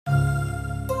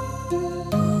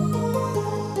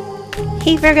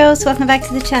Hey Virgos, welcome back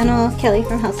to the channel. Kelly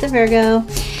from House of Virgo.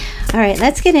 Alright,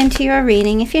 let's get into your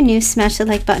reading. If you're new, smash the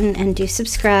like button and do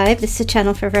subscribe. This is a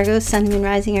channel for Virgos, Sun, Moon,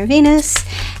 Rising, or Venus.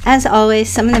 As always,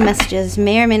 some of the messages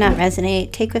may or may not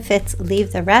resonate. Take what fits,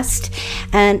 leave the rest.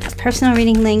 And a personal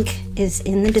reading link is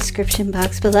in the description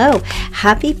box below.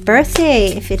 Happy birthday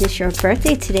if it is your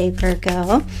birthday today,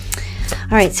 Virgo.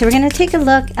 Alright, so we're going to take a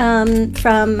look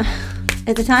from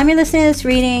at the time you're listening to this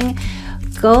reading,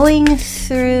 going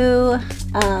through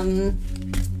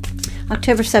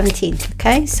October 17th,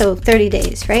 okay? So 30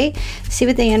 days, right? See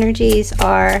what the energies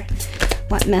are,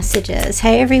 what messages.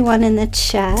 Hey, everyone in the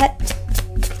chat.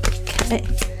 Okay.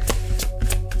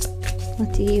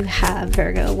 What do you have,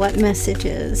 Virgo? What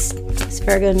messages does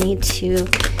Virgo need to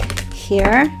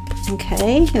hear?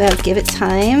 Okay, you have give it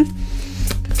time.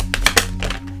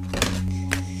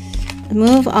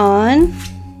 Move on.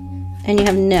 And you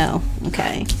have no.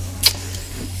 Okay.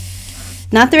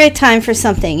 Not the right time for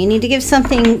something. You need to give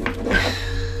something a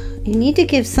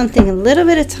little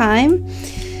bit of time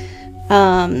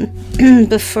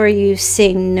before you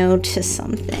say no to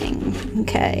something.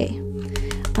 Okay.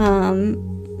 And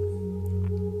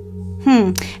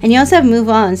you also have move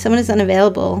on. Someone is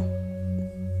unavailable.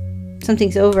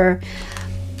 Something's over.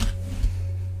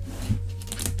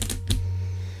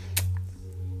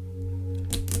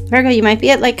 Virgo, you might be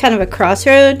at like kind of a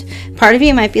crossroad. Part of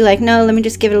you might be like, no, let me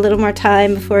just give it a little more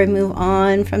time before I move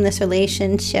on from this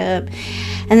relationship.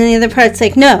 And then the other part's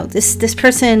like, no, this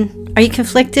person, are you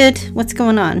conflicted? What's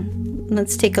going on?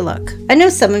 Let's take a look. I know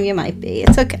some of you might be.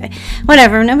 It's okay.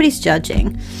 Whatever. Nobody's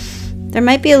judging. There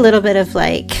might be a little bit of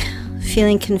like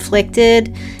feeling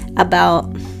conflicted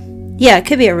about, yeah, it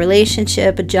could be a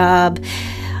relationship, a job,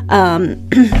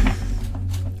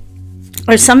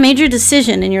 or some major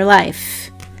decision in your life.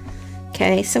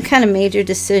 Okay, some kind of major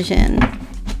decision.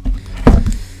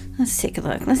 Let's take a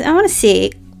look. I want to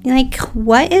see, like,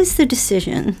 what is the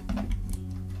decision?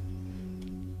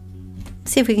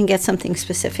 Let's see if we can get something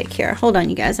specific here. Hold on,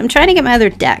 you guys. I'm trying to get my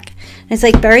other deck. It's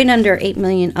like buried under 8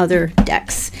 million other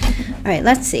decks. All right,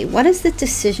 let's see. What is the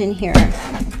decision here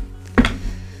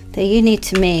that you need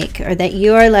to make, or that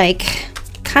you're like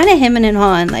kind of hemming and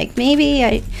hawing? Like,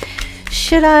 maybe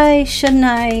should I, shouldn't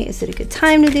I? Is it a good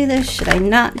time to do this? Should I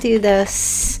not do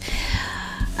this?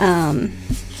 All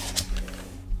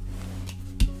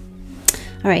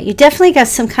right, you definitely got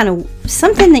some kind of,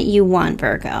 something that you want,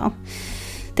 Virgo.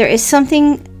 There is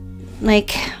something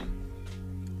like,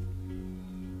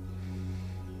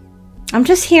 I'm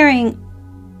just hearing,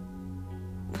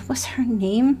 what's her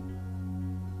name?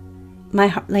 My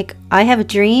heart, like, I have a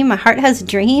dream. My heart has a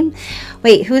dream.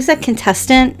 Wait, who is that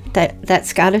contestant? That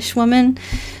Scottish woman,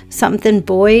 something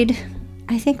Boyd,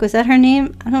 I think, was that her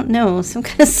name? I don't know. Some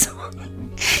kind of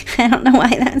song. I don't know why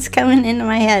that's coming into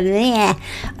my head. Yeah.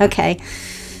 Okay.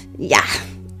 Yeah.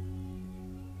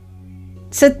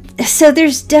 So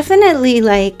there's definitely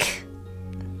like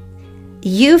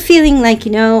you feeling like,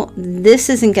 you know, this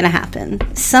isn't going to happen.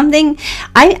 Something,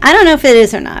 I don't know if it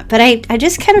is or not, but I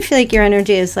just kind of feel like your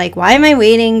energy is like, why am I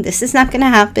waiting? This is not going to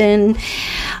happen.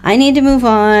 I need to move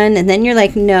on. And then you're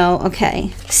like, no,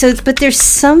 okay. So, but there's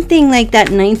something like that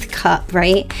 9th cup,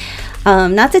 right?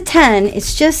 Not the 10,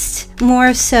 it's just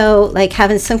more so like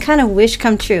having some kind of wish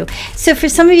come true. So for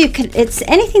some of you, it's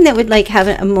anything that would like have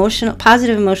an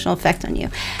positive emotional effect on you.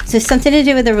 So something to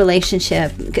do with a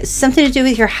relationship, something to do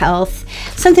with your health,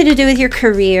 something to do with your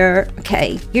career.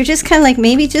 Okay, you're just kind of like,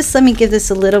 maybe just let me give this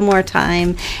a little more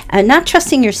time. Not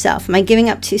trusting yourself. Am I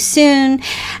giving up too soon?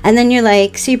 And then you're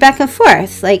like, so you're back and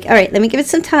forth. Like, all right, let me give it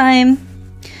some time.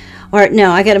 Or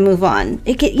no, I got to move on.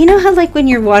 You know how like when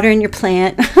you're watering your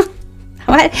plant,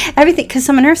 everything, because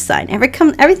I'm an earth sign,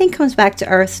 everything comes back to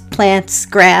earth, plants,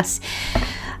 grass.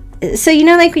 So you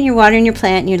know, like when you're watering your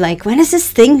plant and you're like, when is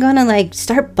this thing gonna like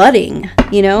start budding?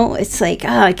 You know, it's like, oh,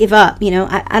 I give up. You know,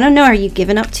 I don't know, are you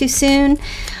giving up too soon?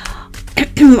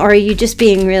 Or are you just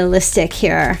being realistic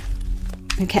here?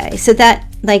 Okay, so that,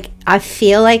 like, I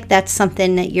feel like that's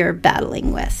something that you're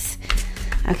battling with.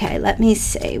 Okay, let me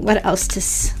see, what else does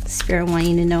Spirit want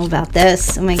you to know about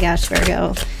this? Oh my gosh,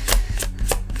 Virgo.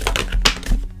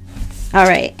 All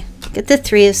right, get the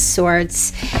 3 of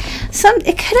Swords.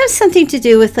 It could have something to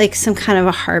do with like some kind of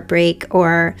a heartbreak,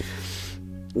 or,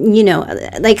 you know,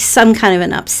 like some kind of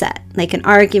an upset, like an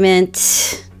argument.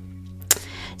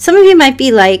 Some of you might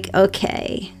be like,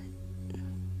 okay,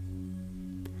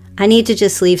 I need to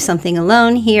just leave something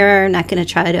alone here. I'm not going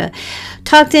to try to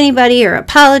talk to anybody or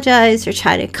apologize or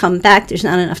try to come back. There's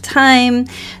not enough time.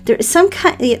 There was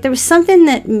something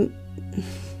that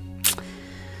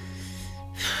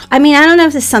I mean, I don't know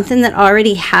if it's something that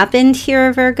already happened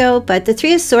here, Virgo, but the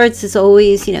Three of Swords is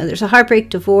always, you know, there's a heartbreak,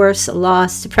 divorce, a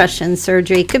loss, depression,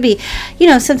 surgery. It could be, you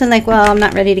know, something like, well, I'm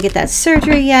not ready to get that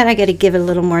surgery yet. I got to give it a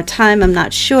little more time. I'm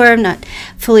not sure. I'm not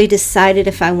fully decided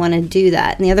if I want to do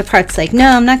that. And the other part's like,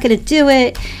 no, I'm not going to do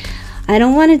it. I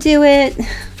don't want to do it.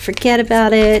 Forget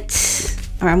about it.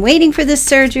 Or I'm waiting for this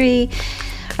surgery,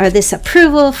 or this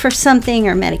approval for something,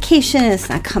 or medication, it's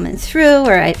not coming through,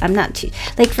 or I'm not too,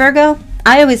 like Virgo,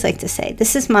 I always like to say,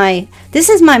 this is my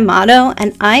motto,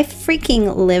 and I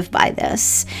freaking live by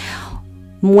this.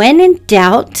 When in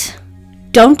doubt,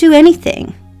 don't do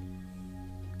anything.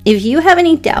 If you have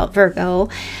any doubt, Virgo,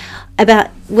 about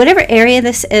whatever area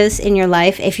this is in your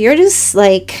life, if you're just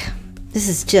like, this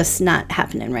is just not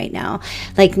happening right now,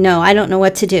 like, no, I don't know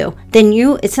what to do, then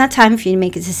it's not time for you to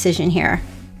make a decision here.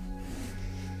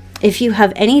 If you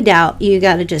have any doubt, you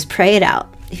got to just pray it out.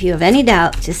 If you have any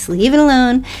doubt, just leave it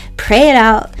alone, pray it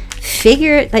out,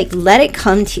 figure it, like, let it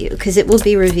come to you, because it will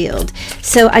be revealed.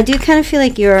 So I do kind of feel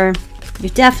like you're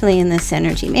definitely in this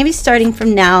energy, maybe starting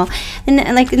from now and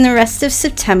like in the rest of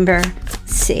September.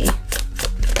 Let's see.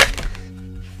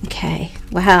 Okay,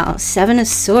 wow, Seven of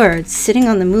Swords sitting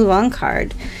on the move on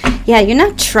card. Yeah, you're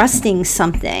not trusting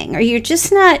something, or you're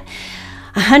just not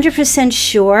 100%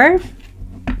 sure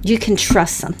you can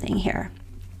trust something here.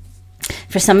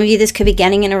 For some of you, this could be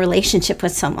getting in a relationship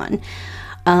with someone,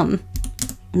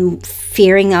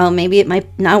 fearing, oh, maybe it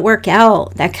might not work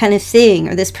out, that kind of thing,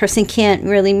 or this person can't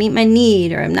really meet my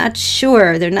need, or I'm not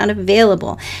sure, they're not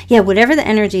available. Yeah, whatever the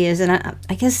energy is, and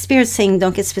I guess Spirit's saying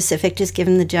don't get specific, just give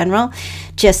them the general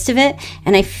gist of it.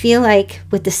 And I feel like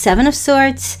with the Seven of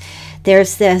Swords,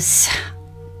 there's this,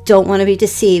 don't want to be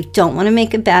deceived, don't want to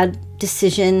make a bad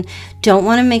decision, don't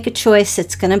want to make a choice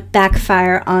that's going to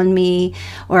backfire on me,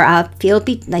 or I feel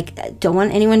like, don't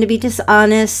want anyone to be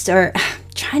dishonest, or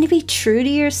trying to be true to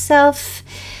yourself,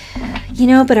 you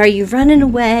know, but are you running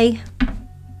away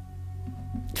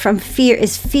from fear?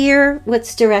 Is fear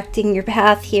what's directing your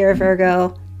path here,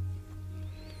 Virgo?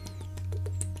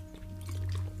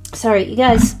 Sorry, you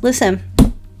guys, listen.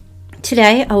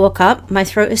 Today I woke up, my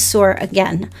throat is sore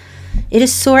again. It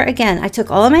is sore again. I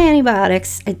took all of my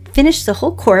antibiotics. I finished the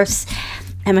whole course,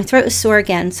 and my throat is sore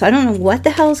again. So I don't know what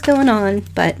the hell is going on,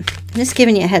 but I'm just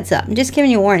giving you a heads up. I'm just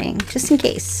giving you a warning, just in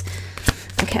case.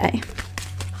 Okay.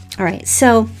 All right.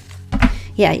 So,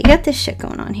 yeah, you got this shit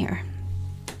going on here.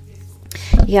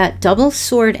 You got double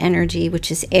sword energy,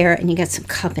 which is air, and you got some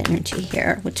cup energy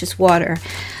here, which is water.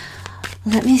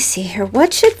 Let me see here.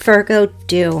 What should Virgo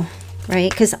do?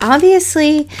 Right? Because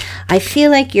obviously I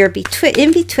feel like you're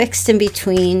in betwixt and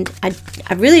between. I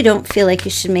really don't feel like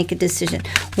you should make a decision.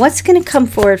 What's going to come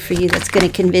forward for you that's going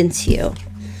to convince you?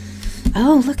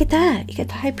 Oh, look at that. You get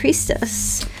the High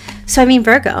Priestess. So, I mean,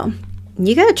 Virgo,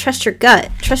 you got to trust your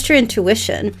gut. Trust your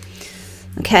intuition.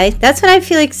 Okay? That's what I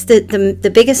feel like is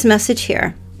the biggest message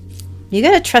here. You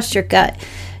got to trust your gut.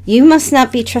 You must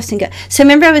not be trusting God. So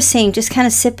remember I was saying, just kind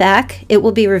of sit back. It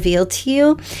will be revealed to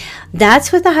you.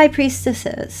 That's what the High Priestess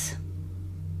is.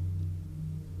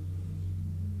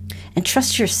 And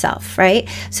trust yourself, right?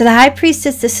 So the High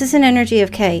Priestess, this is an energy of,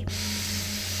 okay,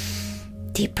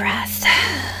 deep breath.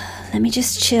 Let me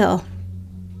just chill.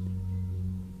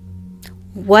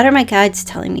 What are my guides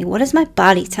telling me? What is my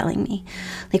body telling me?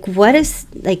 Like, what is,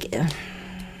 like...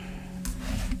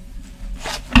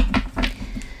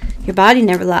 Your body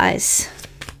never lies,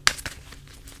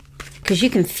 because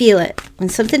you can feel it. When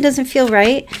something doesn't feel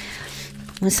right,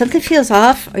 when something feels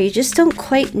off, or you just don't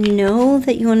quite know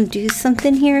that you want to do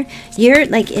something here, your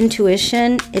like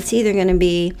intuition, it's either going to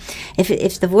be,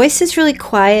 if the voice is really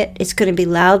quiet, it's going to be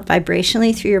loud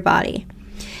vibrationally through your body.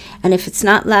 And if it's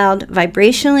not loud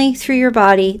vibrationally through your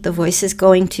body, the voice is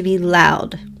going to be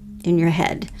loud in your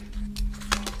head.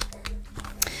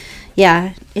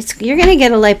 Yeah, you're going to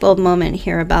get a light bulb moment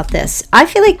here about this. I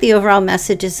feel like the overall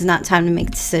message is not time to make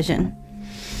a decision.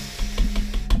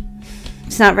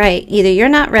 It's not right. Either you're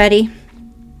not ready,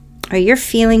 or you're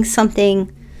feeling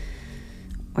something,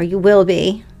 or you will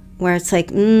be, where it's like,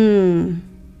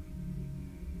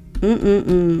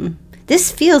 This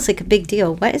feels like a big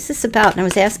deal. What is this about? And I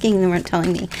was asking and they weren't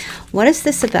telling me. What is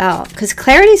this about? Because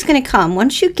clarity is going to come.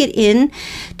 Once you get in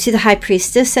to the High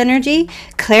Priestess energy,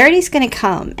 clarity is going to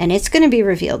come and it's going to be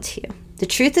revealed to you. The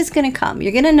truth is going to come.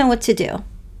 You're going to know what to do.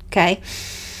 Okay?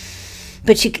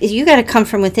 But you got to come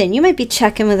from within. You might be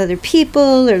checking with other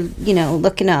people or, you know,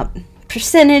 looking up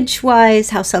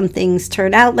percentage-wise how some things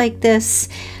turn out like this.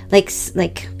 Like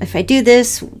if I do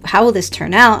this, how will this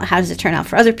turn out? How does it turn out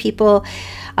for other people?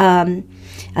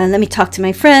 let me talk to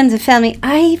my friends and family.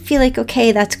 I feel like,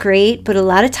 okay, that's great. But a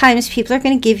lot of times people are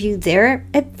going to give you their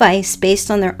advice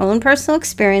based on their own personal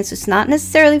experience. It's not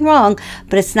necessarily wrong,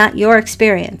 but it's not your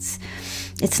experience.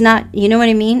 It's not, you know what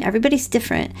I mean? Everybody's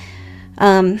different.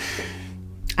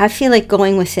 I feel like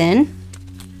going within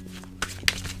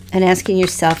and asking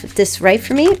yourself if this is right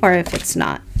for me or if it's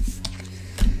not.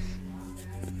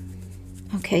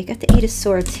 Okay, you got the Eight of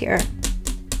Swords here.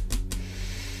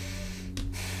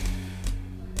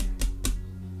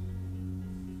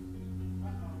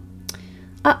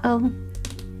 Uh-oh.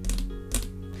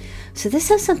 So this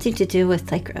has something to do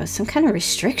with like some kind of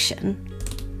restriction.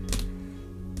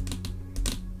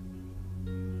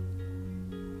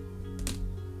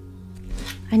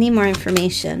 I need more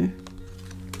information.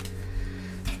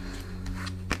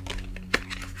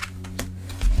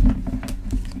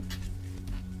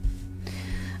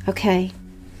 Okay.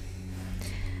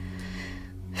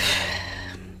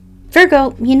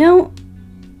 Virgo, you know,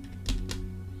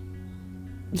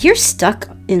 you're stuck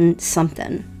in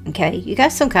something, okay? You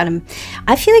got some kind of,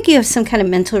 I feel like you have some kind of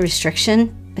mental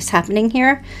restriction that's happening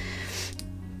here.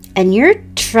 And you're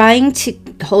trying to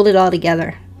hold it all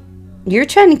together. You're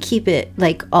trying to keep it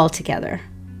like all together.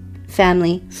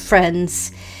 Family,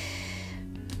 friends.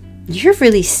 You're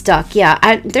really stuck.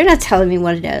 Yeah, they're not telling me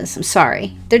what it is. I'm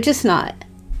sorry. They're just not.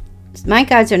 My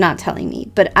guides are not telling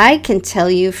me. But I can tell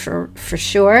you for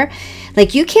sure.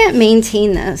 Like, you can't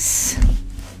maintain this.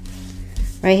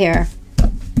 Right here.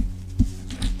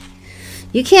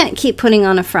 You can't keep putting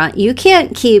on a front. You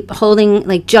can't keep holding,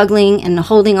 like juggling and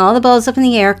holding all the balls up in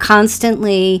the air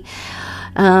constantly.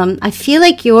 I feel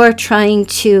like you're trying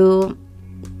to,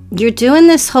 you're doing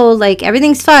this whole, like,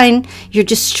 everything's fine. You're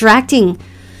distracting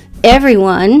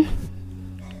everyone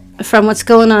from what's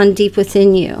going on deep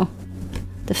within you.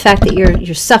 The fact that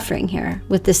you're suffering here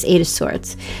with this Eight of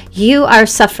Swords. You are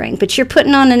suffering, but you're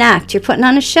putting on an act. You're putting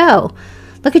on a show.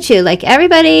 Look at you, like,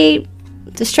 everybody,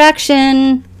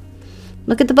 distraction.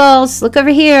 Look at the balls. Look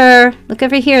over here. Look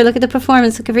over here. Look at the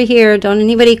performance. Look over here. Don't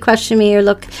anybody question me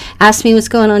or ask me what's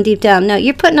going on deep down. No,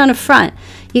 you're putting on a front.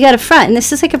 You got a front. And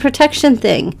this is like a protection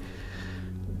thing.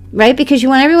 Right? Because you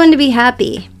want everyone to be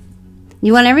happy.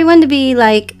 You want everyone to be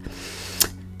like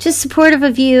just supportive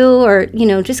of you, or, you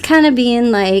know, just kind of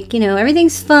being like, you know,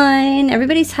 everything's fine.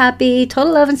 Everybody's happy.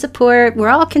 Total love and support. We're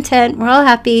all content. We're all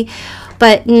happy.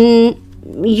 But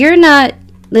you're not.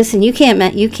 Listen, you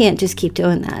can't just keep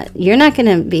doing that. You're not going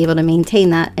to be able to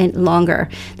maintain that any longer.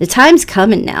 The time's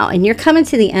coming now, and you're coming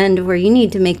to the end where you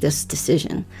need to make this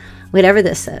decision, whatever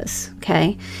this is,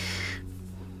 okay?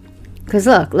 Because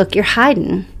look, you're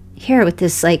hiding here with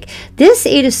this, like, this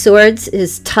Eight of Swords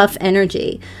is tough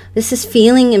energy. This is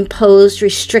feeling imposed,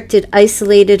 restricted,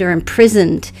 isolated, or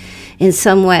imprisoned in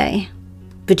some way.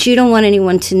 But you don't want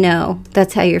anyone to know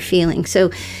that's how you're feeling.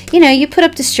 So, you know, you put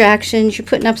up distractions. You're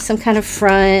putting up some kind of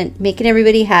front, making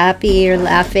everybody happy or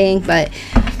laughing. But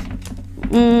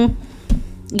you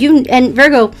and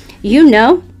Virgo, you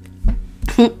know,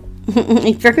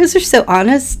 Virgos are so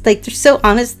honest. Like, they're so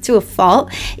honest to a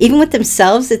fault, even with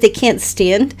themselves, that they can't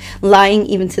stand lying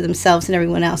even to themselves and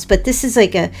everyone else. But this is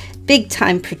like a big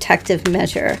time protective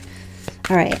measure.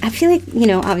 All right. I feel like, you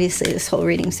know, obviously this whole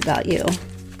reading's about you.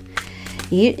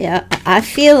 Yeah, I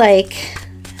feel like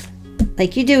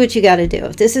you do what you got to do.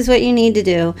 If this is what you need to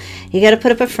do, you got to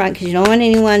put up a front, because you don't want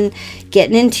anyone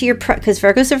getting into your, because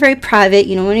Virgos are very private.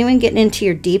 You don't want anyone getting into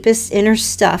your deepest inner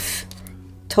stuff.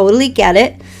 Totally get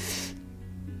it.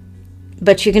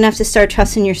 But you're going to have to start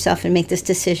trusting yourself and make this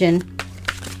decision.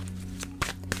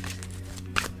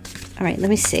 All right, let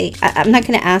me see. I'm not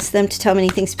going to ask them to tell me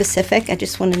anything specific. I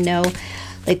just want to know,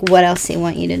 like, what else they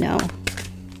want you to know.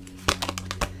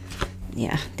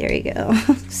 Yeah, there you go.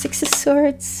 Six of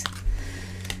Swords.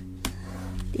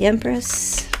 The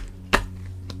Empress.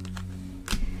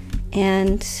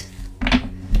 And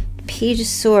Page of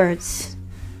Swords.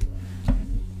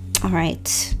 All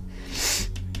right.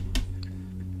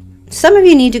 Some of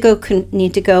you need to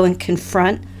go and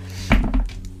confront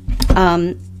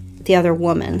the other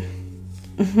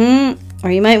woman.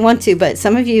 Or you might want to, but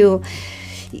some of you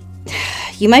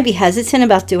might be hesitant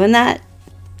about doing that.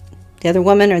 The other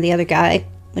woman or the other guy,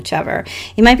 whichever.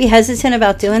 You might be hesitant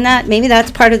about doing that. Maybe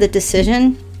that's part of the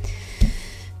decision.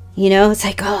 You know, it's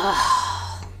like,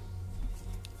 oh.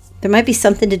 There might be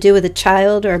something to do with a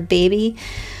child or a baby,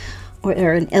 or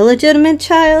an illegitimate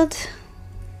child.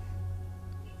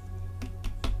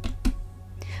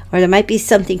 Or there might be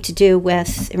something to do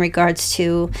with, in regards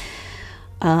to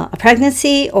a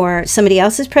pregnancy or somebody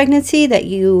else's pregnancy that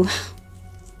you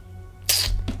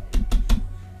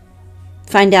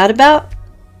find out about.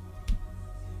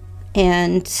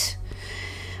 And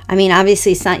I mean,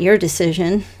 obviously it's not your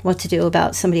decision what to do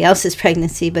about somebody else's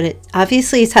pregnancy, but it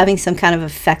obviously is having some kind of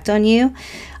effect on you.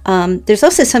 There's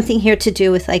also something here to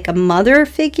do with like a mother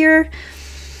figure.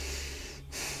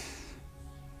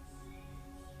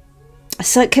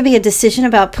 So it could be a decision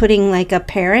about putting like a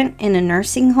parent in a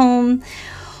nursing home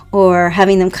or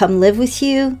having them come live with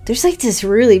you. There's like this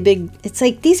really big, it's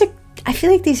like these are, I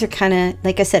feel like these are kind of,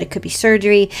 like I said, it could be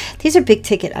surgery. These are big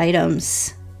ticket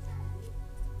items.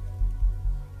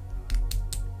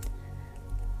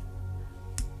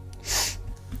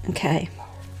 Okay.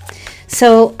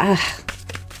 So,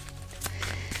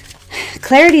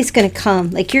 clarity is going to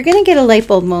come. Like, you're going to get a light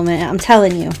bulb moment, I'm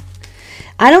telling you.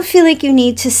 I don't feel like you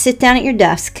need to sit down at your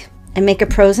desk and make a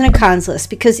pros and a cons list,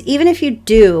 because even if you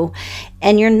do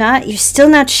and you're still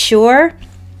not sure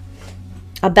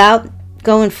about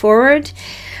going forward,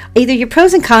 either your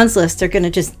pros and cons list are going to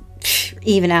just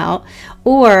even out,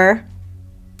 or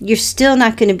you're still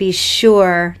not going to be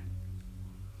sure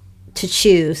to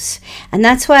choose. And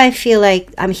that's why I feel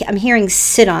like I'm hearing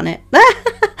sit on it.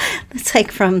 It's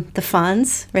like from the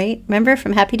Fonz, right? Remember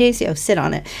from Happy Days? Yo, sit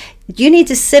on it. You need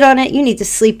to sit on it. You need to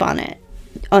sleep on it,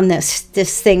 on this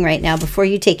thing right now before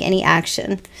you take any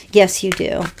action. Yes, you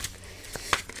do.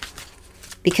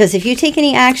 Because if you take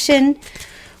any action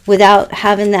without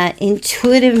having that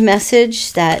intuitive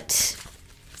message that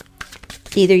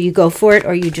either you go for it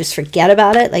or you just forget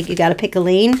about it, like you got to pick a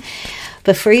lane,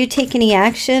 before you take any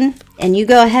action and you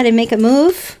go ahead and make a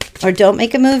move or don't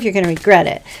make a move, you're going to regret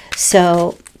it.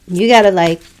 So you got to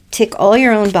like tick all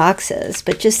your own boxes,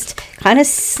 but just kind of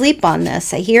sleep on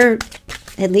this. I hear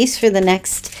at least for the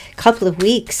next couple of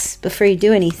weeks before you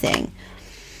do anything.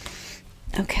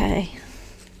 Okay.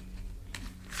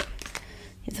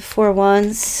 You have the 4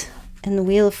 Wands and the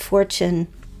Wheel of Fortune.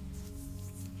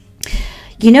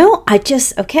 You know,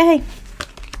 okay.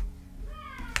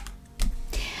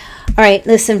 All right,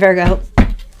 listen, Virgo.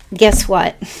 Guess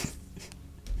what?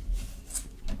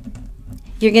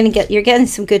 You're getting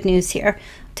some good news here.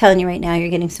 I'm telling you right now, you're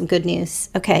getting some good news.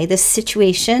 Okay, this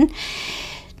situation,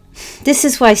 this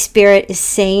is why Spirit is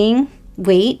saying,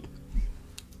 wait,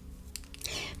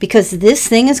 because this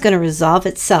thing is going to resolve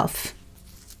itself.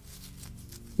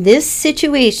 This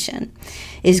situation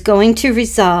is going to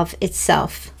resolve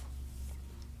itself.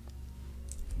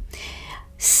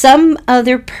 Some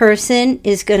other person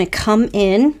is going to come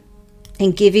in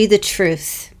and give you the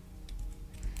truth,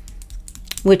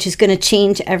 which is going to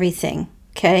change everything,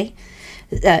 okay?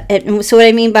 And so what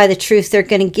I mean by the truth, they're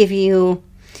going to give you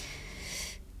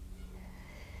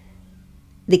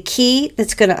the key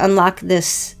that's going to unlock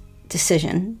this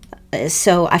decision.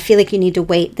 So I feel like you need to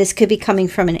wait. This could be coming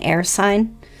from an air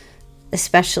sign,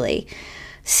 especially.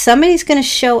 Somebody's going to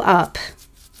show up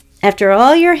after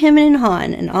all your hemming and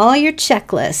hawing and all your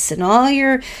checklists and all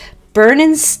your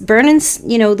burning,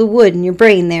 you know, the wood in your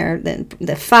brain there,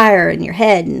 the fire in your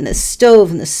head and the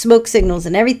stove and the smoke signals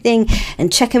and everything,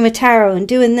 and checking with tarot and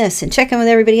doing this and checking with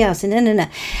everybody else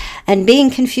and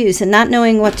being confused and not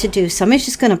knowing what to do. Somebody's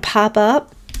just going to pop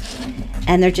up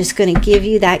and they're just going to give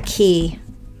you that key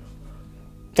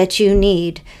that you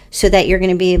need so that you're going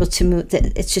to be able to move.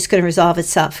 It's just going to resolve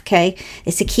itself, okay?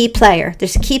 It's a key player.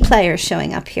 There's a key player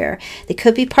showing up here. They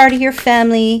could be part of your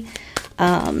family,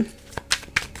 or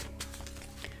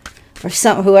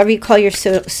whoever you call your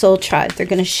soul tribe. They're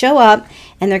going to show up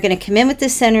and they're going to come in with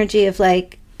this energy of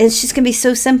like, it's just going to be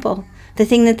so simple. The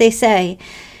thing that they say,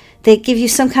 they give you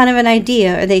some kind of an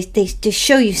idea, or they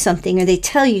show you something, or they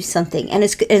tell you something, and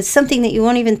it's something that you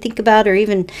won't even think about or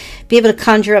even be able to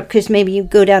conjure up, because maybe you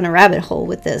go down a rabbit hole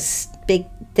with this big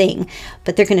thing.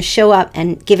 But they're going to show up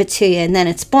and give it to you, and then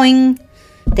it's boing,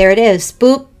 there it is,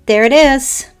 boop, there it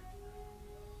is.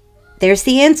 There's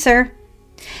the answer.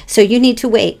 So you need to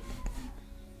wait.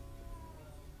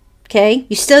 Okay?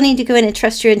 You still need to go in and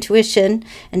trust your intuition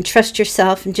and trust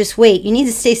yourself and just wait. You need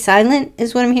to stay silent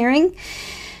is what I'm hearing.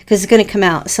 Because it's going to come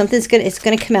out. It's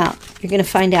going to come out. You're going to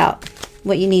find out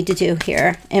what you need to do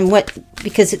here. And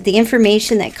because the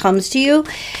information that comes to you,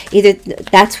 either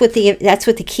that's what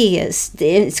the key is.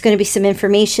 It's going to be some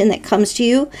information that comes to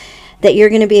you that you're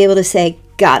going to be able to say,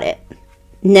 got it.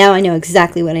 Now I know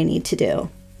exactly what I need to do.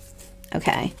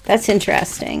 Okay, that's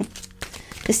interesting.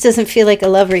 This doesn't feel like a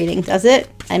love reading, does it?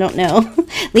 I don't know.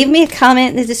 Leave me a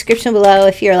comment in the description below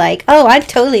if you're like, oh, I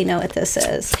totally know what this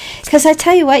is. Because I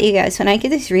tell you what, you guys, when I get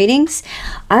these readings,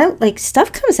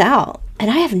 stuff comes out and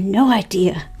I have no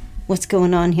idea what's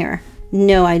going on here.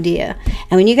 No idea.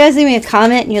 And when you guys leave me a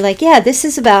comment and you're like, yeah, this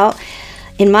is about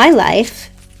in my life,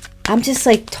 I'm just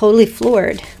like totally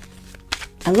floored.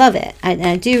 I love it.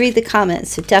 I do read the comments,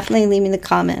 so definitely leave me the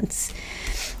comments.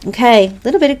 Okay, a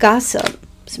little bit of gossip.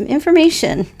 Some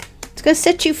information. It's going to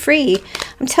set you free.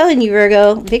 I'm telling you,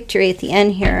 Virgo, victory at the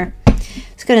end here.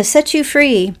 It's going to set you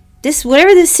free. This,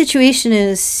 whatever this situation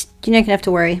is, you're not going to have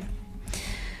to worry.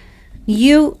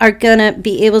 You are going to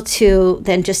be able to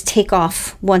then just take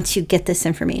off once you get this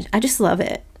information. I just love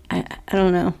it. I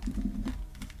don't know.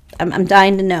 I'm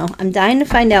dying to know. I'm dying to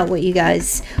find out what you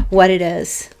guys, what it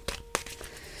is.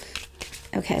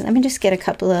 Okay, let me just get a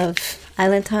couple of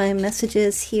Island Time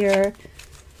messages here.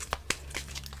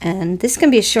 And this is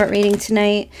going to be a short reading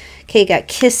tonight. Okay, you got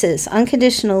kisses,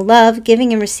 unconditional love,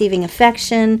 giving and receiving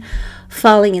affection,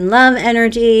 falling in love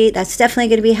energy. That's definitely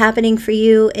going to be happening for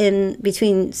you in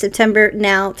between September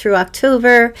now through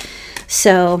October.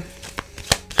 So,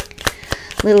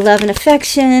 little love and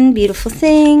affection, beautiful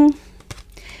thing.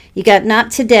 You got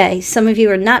not today. Some of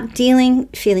you are not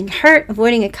feeling hurt,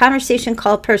 avoiding a conversation,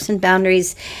 call person,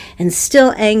 boundaries, and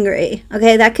still angry.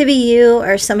 Okay, that could be you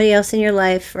or somebody else in your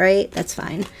life, right? That's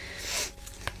fine.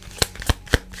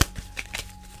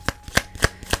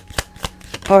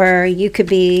 Or you could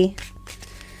be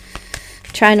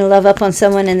trying to love up on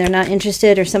someone and they're not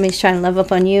interested, or somebody's trying to love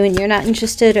up on you and you're not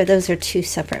interested, or those are two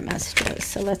separate messages.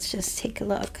 So let's just take a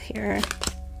look here.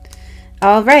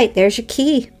 All right, there's your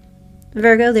key.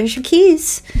 Virgo, there's your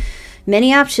keys.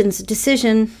 Many options,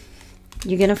 decision.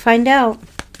 You're going to find out.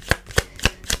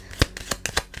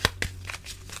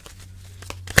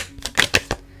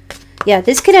 Yeah,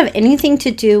 this could have anything to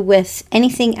do with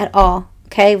anything at all.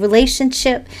 Okay,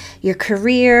 relationship, your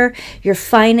career, your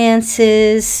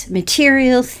finances,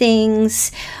 material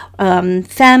things,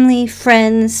 family,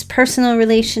 friends, personal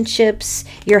relationships,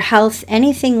 your health,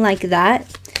 anything like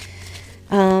that.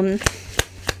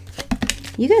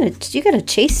 You got a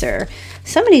chaser.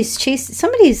 Somebody's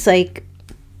like,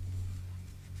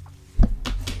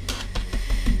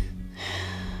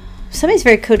 somebody's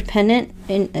very codependent,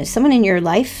 and someone in your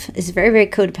life is very, very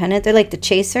codependent. They're like the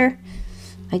chaser.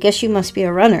 I guess you must be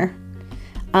a runner.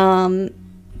 Somebody's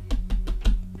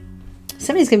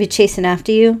gonna be chasing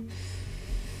after you.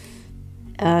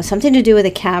 Something to do with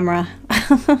a camera.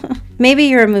 Maybe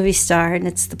you're a movie star and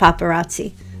it's the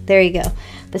paparazzi. There you go.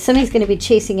 But somebody's going to be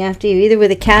chasing after you, either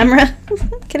with a camera.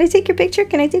 Can I take your picture?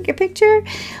 Can I take your picture?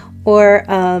 Or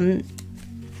there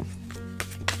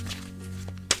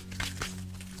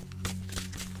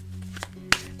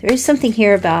is something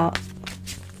here about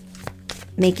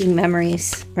making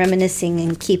memories, reminiscing,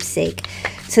 and keepsake.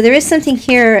 So there is something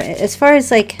here as far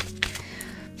as like,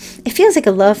 it feels like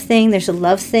a love thing. There's a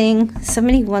love thing.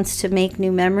 Somebody wants to make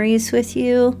new memories with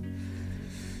you.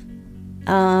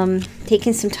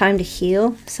 Taking some time to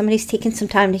heal. Somebody's taking some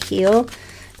time to heal.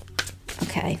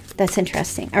 Okay, that's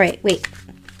interesting. All right, wait.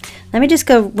 Let me just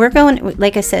go. We're going,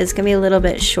 like I said, it's going to be a little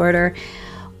bit shorter.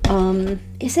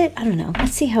 Is it? I don't know.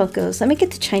 Let's see how it goes. Let me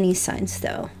get the Chinese signs,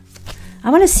 though. I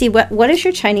want to see what is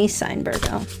your Chinese sign,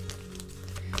 Virgo.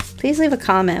 Please leave a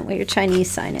comment what your Chinese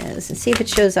sign is and see if it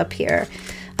shows up here.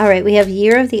 All right, we have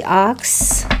Year of the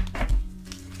Ox,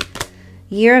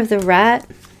 Year of the Rat,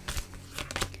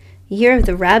 Year of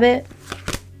the Rabbit,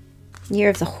 Year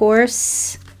of the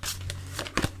Horse,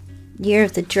 Year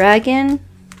of the Dragon,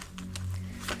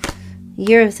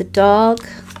 Year of the Dog.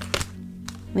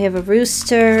 We have a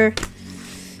rooster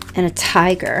and a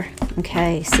tiger.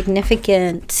 Okay,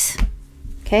 significant.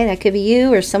 Okay, that could be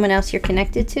you or someone else you're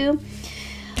connected to.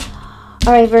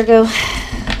 All right, Virgo,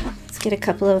 let's get a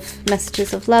couple of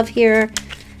messages of love here.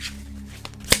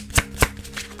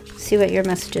 See what your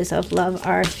messages of love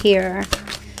are here.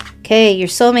 Okay, your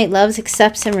soulmate loves,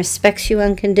 accepts, and respects you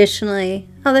unconditionally.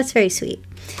 Oh, that's very sweet.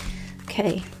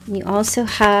 Okay, you also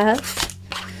have,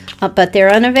 but they're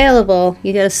unavailable.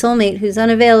 You got a soulmate who's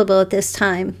unavailable at this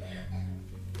time.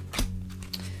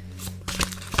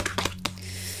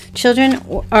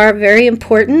 Children are very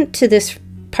important to this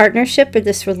partnership or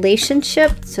this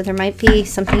relationship. So there might be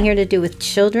something here to do with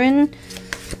children.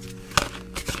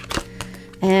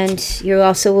 And you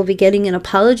also will be getting an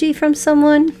apology from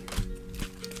someone.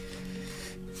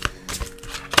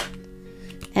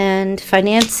 And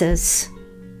finances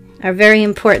are very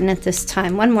important at this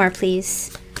time. One more,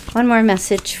 please. One more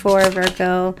message for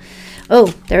Virgo. Oh,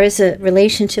 there is a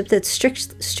relationship that's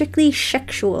strictly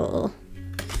sexual.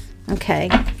 Okay.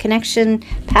 Connection,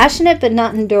 passionate but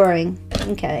not enduring.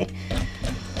 Okay.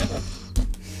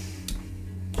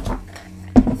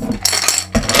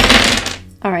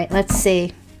 All right, let's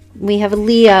see. We have a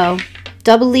Leo,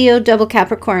 double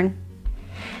Capricorn.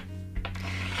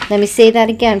 Let me say that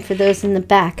again for those in the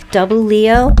back. Double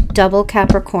Leo, double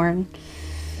Capricorn.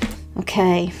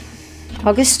 Okay.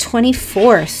 August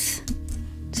 24th,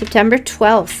 September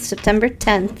 12th, September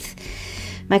 10th.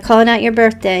 Am I calling out your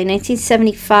birthday?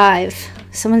 1975.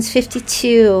 Someone's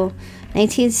 52.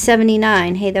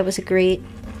 1979. Hey, that was a great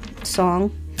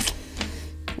song.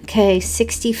 Okay,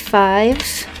 65.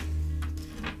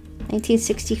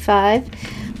 1965.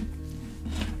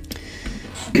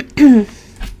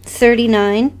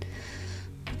 39.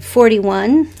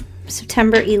 41.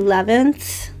 September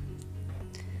 11th.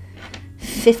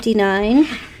 59.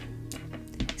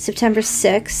 September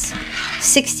 6th.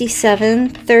 67.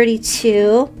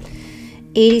 32.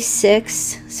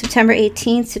 86. September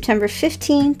 18th. September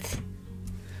 15th.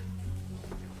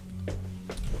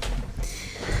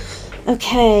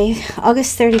 Okay,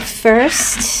 August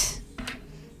 31st.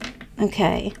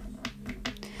 Okay.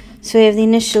 So we have the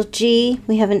initial G,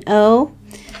 we have an O,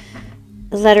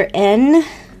 the letter N,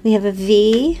 we have a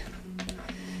V,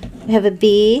 we have a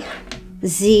B,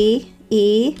 Z,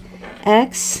 E,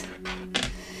 X,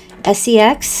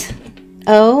 SEX,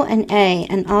 O, and A.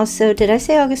 And also, did I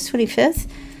say August 25th?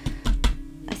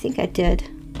 I think I did.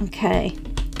 Okay.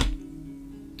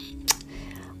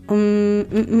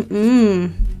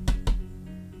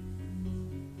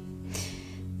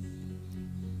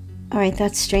 All right,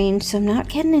 that's strange. So I'm not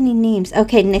getting any names.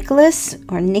 Okay, Nicholas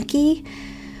or Nikki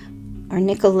or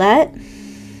Nicolette.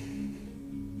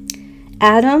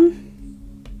 Adam.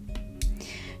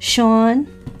 Sean.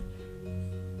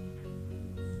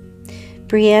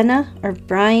 Brianna or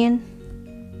Brian.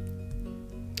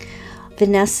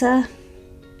 Vanessa.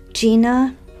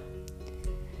 Gina.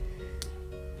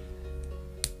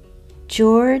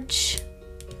 George.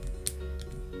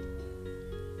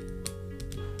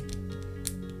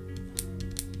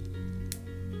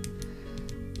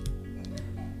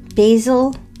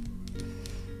 Basil,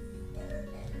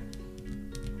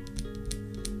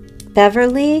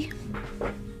 Beverly.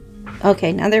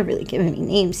 Okay, now they're really giving me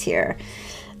names here.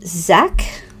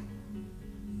 Zach,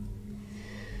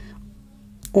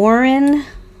 Orrin,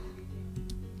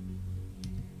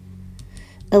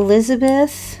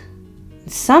 Elizabeth.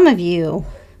 Some of you,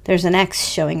 there's an X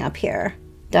showing up here.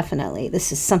 Definitely.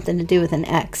 This is something to do with an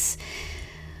X.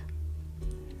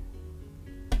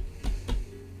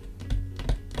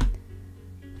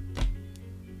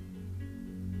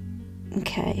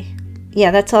 Okay.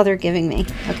 Yeah, that's all they're giving me.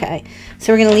 Okay.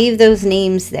 So we're going to leave those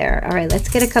names there. All right, let's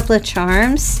get a couple of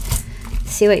charms.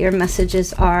 See what your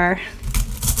messages are.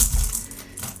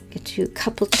 Get you a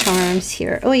couple charms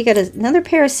here. Oh, you got another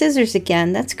pair of scissors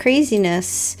again. That's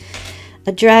craziness.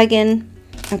 A dragon.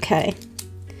 Okay.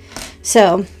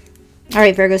 So, all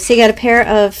right, Virgo. So you got a pair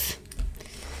of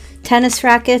tennis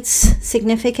rackets.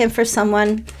 Significant for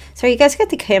someone. Sorry, you guys got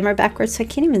the camera backwards, so I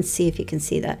can't even see if you can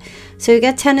see that. So you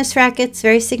got tennis rackets,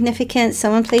 very significant.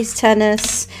 Someone plays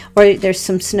tennis, or there's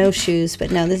some snowshoes, but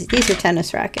no, these are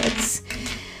tennis rackets.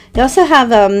 You also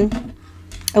have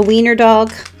a wiener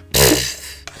dog.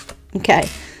 Okay,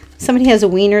 somebody has a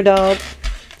wiener dog.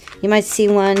 You might see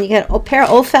one. You got a pair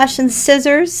of old-fashioned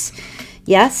scissors.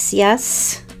 Yes,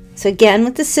 yes. So again,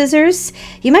 with the scissors,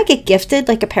 you might get gifted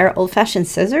like a pair of old-fashioned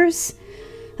scissors.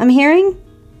 I'm hearing.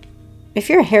 If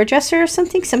you're a hairdresser or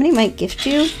something, somebody might gift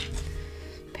you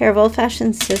a pair of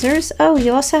old-fashioned scissors. Oh,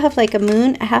 you also have like a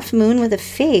moon, a half moon with a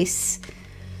face.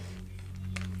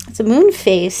 It's a moon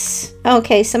face. Oh,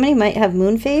 okay, somebody might have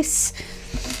moon face.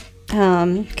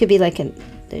 Could be like a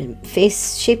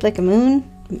face shaped like a moon.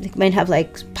 They might have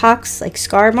like pox, like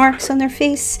scar marks on their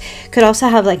face. Could also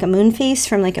have like a moon face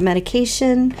from like a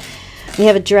medication. We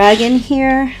have a dragon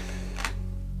here.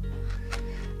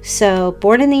 So,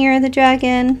 born in the year of the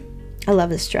dragon. I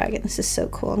love this dragon. This is so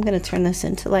cool. I'm going to turn this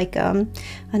into like a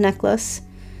necklace,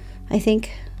 I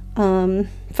think.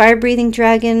 Fire-breathing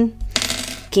dragon.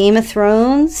 Game of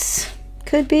Thrones.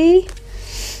 Could be.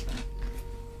 Is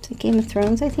it Game of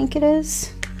Thrones? I think it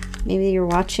is. Maybe you're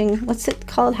watching. What's it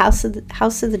called? House of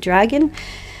the Dragon,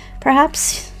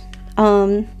 perhaps.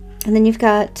 And then you've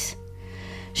got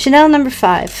Chanel number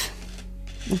 5.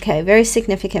 Okay, very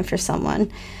significant for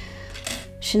someone.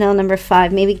 Chanel number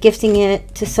 5, maybe gifting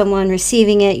it to someone,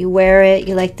 receiving it, you wear it,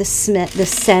 you like the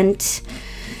scent.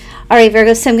 All right,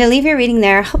 Virgo, so I'm going to leave your reading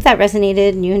there. I hope that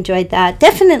resonated and you enjoyed that.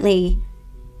 Definitely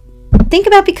think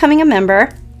about becoming a member.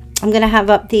 I'm going to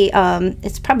have up the,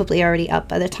 it's probably already up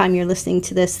by the time you're listening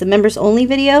to this, the members only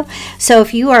video. So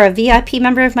if you are a VIP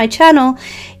member of my channel,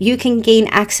 you can gain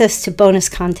access to bonus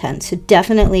content. So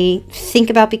definitely think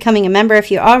about becoming a member.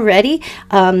 If you're already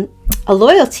a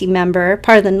loyalty member,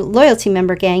 part of the loyalty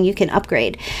member gang, you can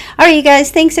upgrade. All right, you guys,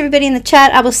 thanks everybody in the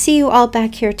chat. I will see you all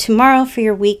back here tomorrow for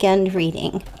your weekend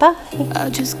reading. Bye.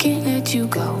 I just can't let you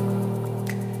go.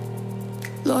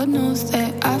 Lord knows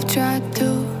that I've tried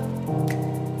to.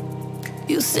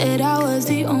 You said I was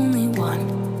the only one.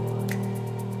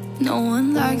 No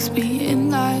one likes being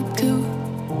lied to.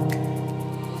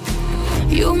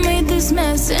 You made this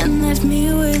mess and left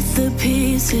me with the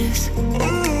pieces.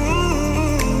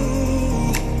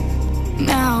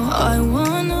 Now I want